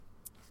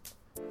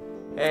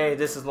Hey,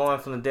 this is Lauren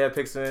from the Dead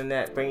Pixel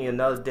Internet, bringing you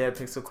another Dead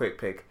Pixel Quick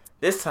Pick.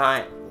 This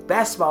time,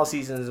 basketball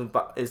season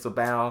is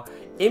about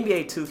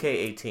NBA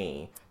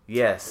 2K18.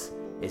 Yes,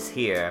 it's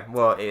here.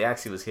 Well, it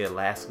actually was here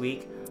last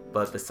week,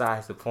 but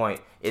besides the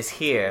point, it's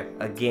here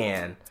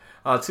again.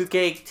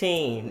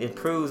 2K18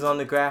 improves on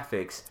the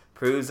graphics,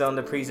 improves on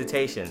the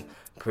presentation,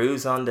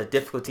 improves on the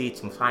difficulty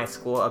to try and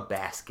score a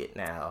basket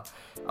now.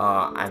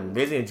 I'm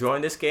really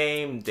enjoying this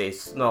game.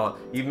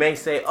 You may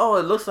say, oh,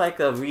 it looks like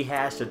a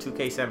rehash of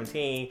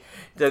 2K17.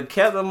 The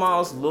character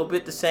model's a little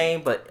bit the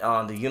same, but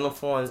the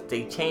uniforms,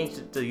 they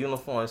changed the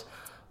uniforms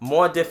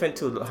more different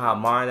to how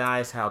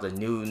modernized, how the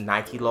new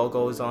Nike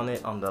logo is on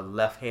it on the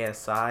left hand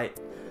side.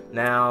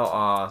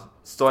 Now,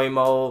 story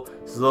mode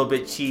is a little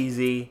bit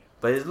cheesy,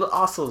 but it's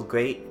also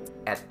great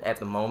at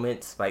the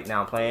moment. Right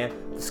now I'm playing,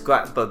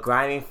 but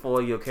grinding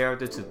for your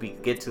character to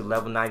get to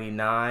level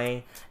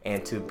 99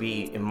 and to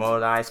be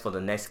immortalized for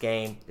the next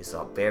game is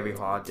a very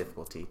hard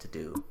difficulty to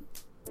do.